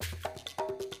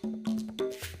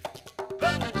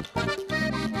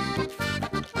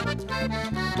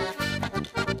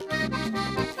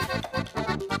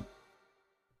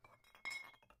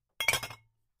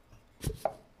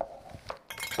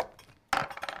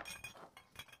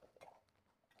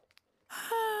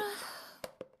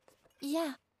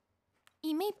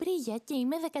η Πρίγια και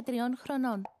είμαι 13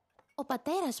 χρονών. Ο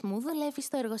πατέρας μου δουλεύει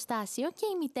στο εργοστάσιο και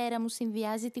η μητέρα μου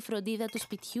συνδυάζει τη φροντίδα του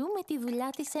σπιτιού με τη δουλειά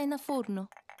της σε ένα φούρνο.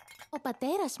 Ο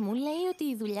πατέρας μου λέει ότι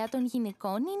η δουλειά των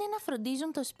γυναικών είναι να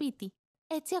φροντίζουν το σπίτι.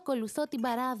 Έτσι ακολουθώ την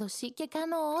παράδοση και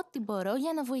κάνω ό,τι μπορώ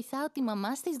για να βοηθάω τη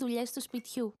μαμά στις δουλειές του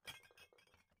σπιτιού.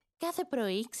 Κάθε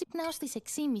πρωί ξυπνάω στις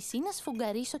 6:30 να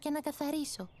σφουγγαρίσω και να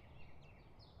καθαρίσω.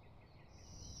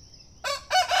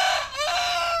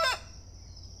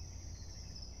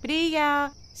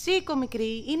 Πρία, σήκω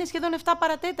μικρή, είναι σχεδόν 7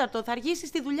 παρατέταρτο, θα αργήσεις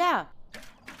τη δουλειά.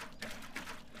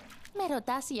 Με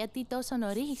ρωτάς γιατί τόσο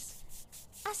νωρίς?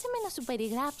 Άσε με να σου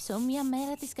περιγράψω μία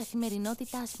μέρα της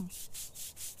καθημερινότητάς μου.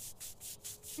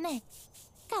 Ναι,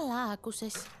 καλά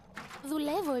άκουσες.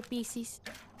 Δουλεύω επίσης.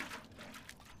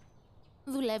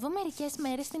 Δουλεύω μερικές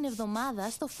μέρες την εβδομάδα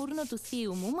στο φούρνο του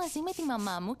θείου μου μαζί με τη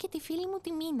μαμά μου και τη φίλη μου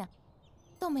τη Μίνα.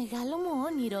 Το μεγάλο μου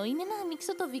όνειρο είναι να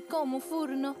ανοίξω το δικό μου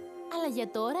φούρνο. Αλλά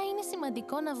για τώρα είναι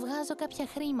σημαντικό να βγάζω κάποια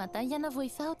χρήματα για να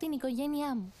βοηθάω την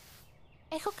οικογένειά μου.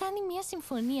 Έχω κάνει μία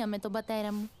συμφωνία με τον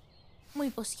πατέρα μου. Μου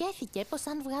υποσχέθηκε πως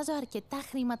αν βγάζω αρκετά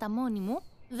χρήματα μόνη μου,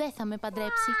 δεν θα με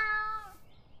παντρέψει.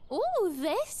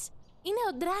 Δες! Είναι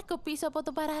ο Ντράκο πίσω από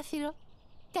το παράθυρο.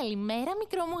 Καλημέρα,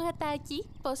 μικρό μου γατάκι.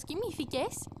 Πώς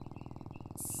κοιμήθηκες?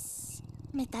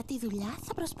 Μετά τη δουλειά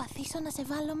θα προσπαθήσω να σε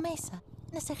βάλω μέσα,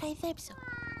 να σε χαϊδέψω.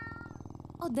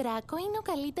 Ο Ντράκο είναι ο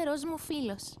καλύτερος μου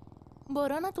φίλος.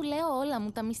 Μπορώ να του λέω όλα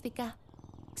μου τα μυστικά.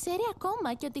 Ξέρει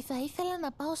ακόμα και ότι θα ήθελα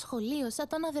να πάω σχολείο σαν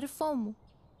τον αδερφό μου.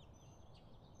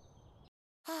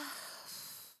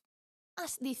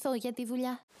 Ας ντυθώ για τη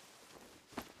δουλειά.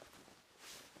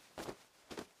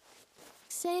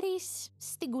 Ξέρεις,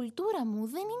 στην κουλτούρα μου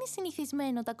δεν είναι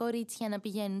συνηθισμένο τα κορίτσια να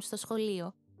πηγαίνουν στο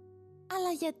σχολείο.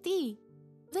 Αλλά γιατί?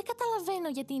 Δεν καταλαβαίνω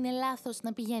γιατί είναι λάθος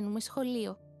να πηγαίνουμε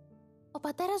σχολείο. Ο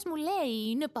πατέρας μου λέει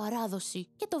είναι παράδοση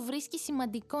και το βρίσκει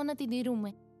σημαντικό να την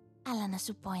τηρούμε. Αλλά να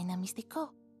σου πω ένα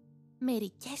μυστικό.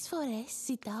 Μερικές φορές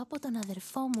ζητάω από τον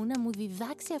αδερφό μου να μου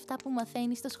διδάξει αυτά που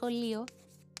μαθαίνει στο σχολείο.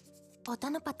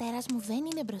 Όταν ο πατέρας μου δεν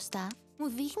είναι μπροστά, μου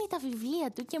δείχνει τα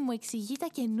βιβλία του και μου εξηγεί τα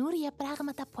καινούρια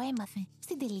πράγματα που έμαθε.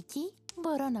 Στην τελική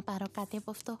μπορώ να πάρω κάτι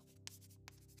από αυτό.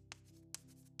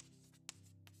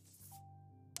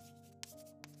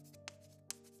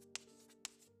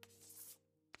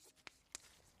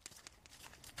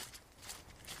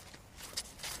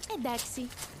 Εντάξει,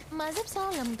 μάζεψα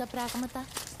όλα μου τα πράγματα.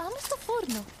 Πάμε στο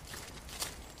φούρνο.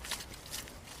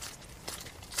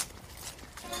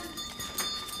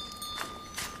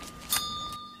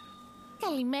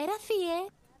 Καλημέρα, θείε!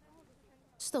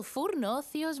 Στο φούρνο, ο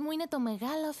θείος μου είναι το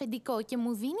μεγάλο αφεντικό και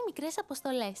μου δίνει μικρές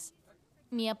αποστολές.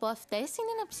 Μία από αυτές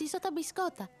είναι να ψήσω τα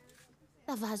μπισκότα.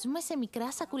 Τα βάζουμε σε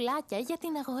μικρά σακουλάκια για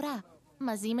την αγορά.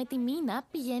 Μαζί με τη Μίνα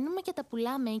πηγαίνουμε και τα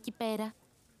πουλάμε εκεί πέρα.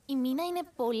 Η Μίνα είναι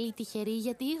πολύ τυχερή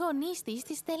γιατί οι γονείς της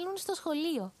τη στέλνουν στο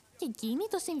σχολείο και εκείνη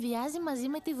το συνδυάζει μαζί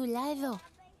με τη δουλειά εδώ.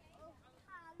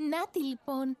 Νάτι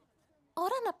λοιπόν,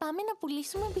 ώρα να πάμε να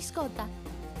πουλήσουμε μπισκότα.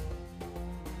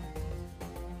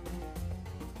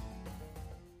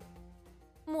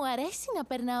 Μου αρέσει να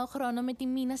περνάω χρόνο με τη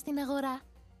Μίνα στην αγορά.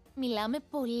 Μιλάμε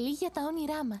πολύ για τα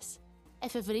όνειρά μας.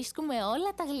 Εφευρίσκουμε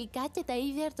όλα τα γλυκά και τα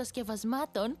είδη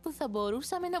αρτοσκευασμάτων που θα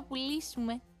μπορούσαμε να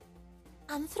πουλήσουμε.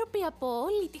 Άνθρωποι από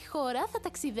όλη τη χώρα θα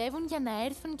ταξιδεύουν για να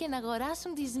έρθουν και να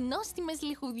αγοράσουν τις νόστιμες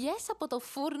λιχουδιές από το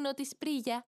φούρνο της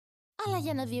Πρίγια. Αλλά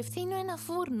για να διευθύνω ένα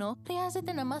φούρνο,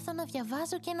 χρειάζεται να μάθω να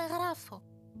διαβάζω και να γράφω.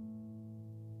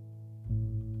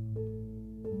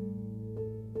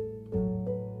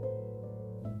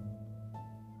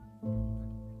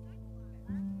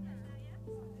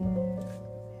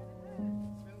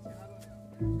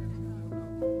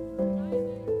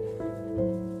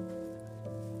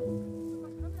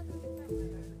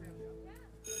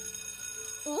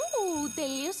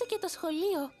 Τελείωσε και το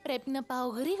σχολείο. Πρέπει να πάω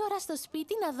γρήγορα στο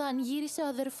σπίτι να δω αν γύρισε ο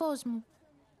αδερφός μου.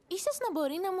 Ίσως να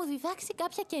μπορεί να μου διδάξει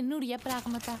κάποια καινούρια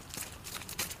πράγματα.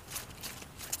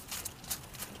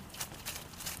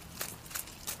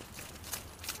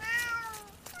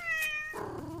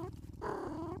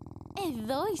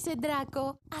 Εδώ είσαι,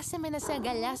 Ντράκο. Άσε με να σε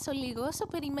αγκαλιάσω λίγο όσο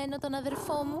περιμένω τον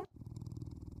αδερφό μου.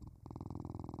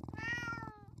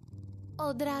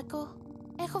 Ο Ντράκο.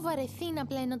 Έχω βαρεθεί να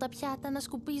πλένω τα πιάτα, να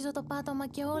σκουπίζω το πάτωμα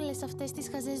και όλες αυτές τις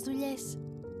χαζές δουλειές.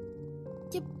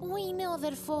 Και πού είναι ο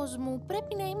αδερφός μου?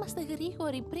 Πρέπει να είμαστε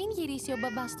γρήγοροι πριν γυρίσει ο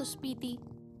μπαμπάς στο σπίτι.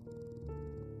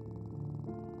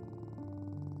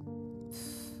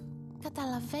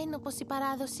 Καταλαβαίνω πως η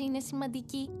παράδοση είναι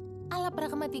σημαντική, αλλά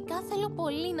πραγματικά θέλω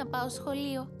πολύ να πάω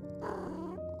σχολείο.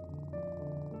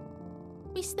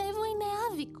 Πιστεύω είναι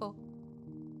άδικο.